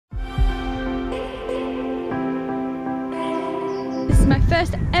my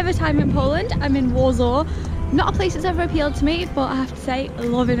first ever time in Poland. I'm in Warsaw. Not a place that's ever appealed to me, but I have to say,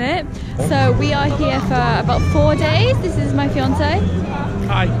 loving it. So we are here for about 4 days. This is my fiance.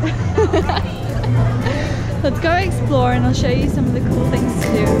 Hi. Let's go explore and I'll show you some of the cool things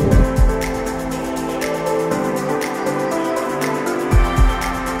to do.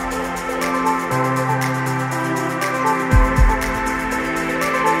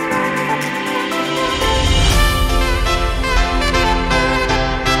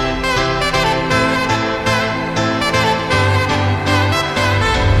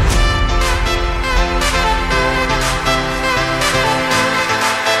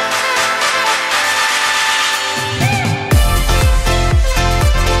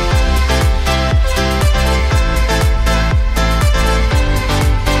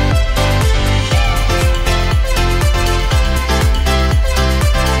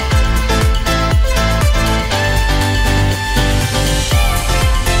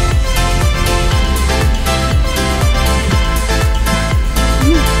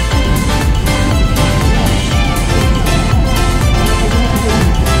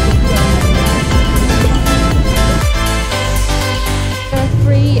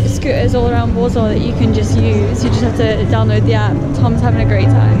 Scooters all around Warsaw that you can just use. You just have to download the app. Tom's having a great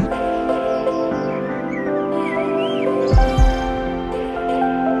time.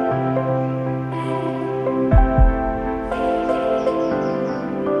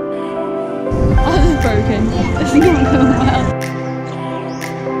 Oh, this is broken. This is not going well.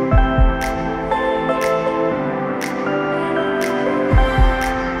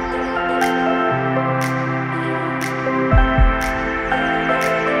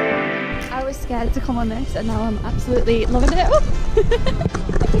 Scared to come on this and now I'm absolutely loving it.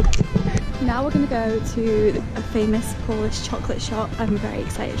 Now we're going to go to a famous Polish chocolate shop. I'm very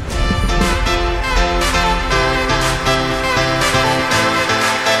excited for this.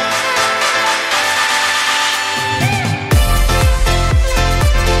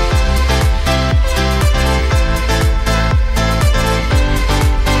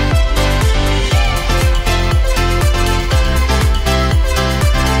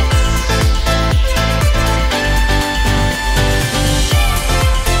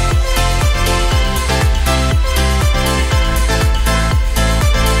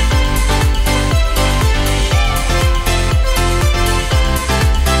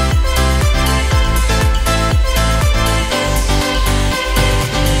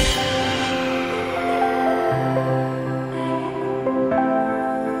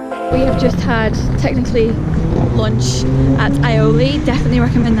 We have just had, technically, lunch at Aioli. Definitely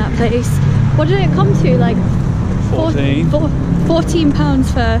recommend that place. What did it come to? Like 14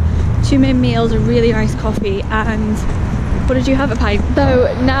 pounds for 2 main meals, a really nice coffee, and what did you have, a pint?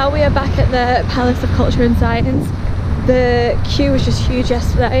 So now we are back at the Palace of Culture and Science. The queue was just huge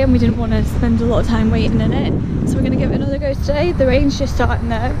yesterday and we didn't want to spend a lot of time waiting in it. So we're going to give it another go today. The rain's just starting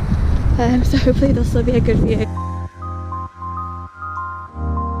though, so hopefully there'll still be a good view.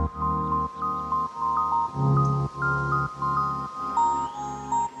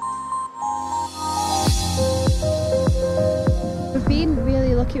 Been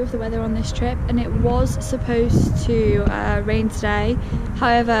really lucky with the weather on this trip, and it was supposed to rain today.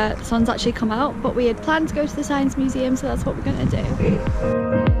 However, the sun's actually come out, but we had planned to go to the Science Museum, so that's what we're going to do.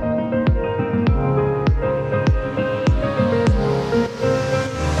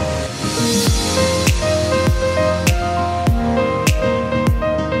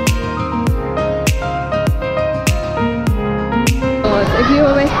 If you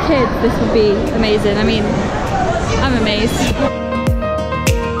were with kids, this would be amazing. I mean, I'm amazed.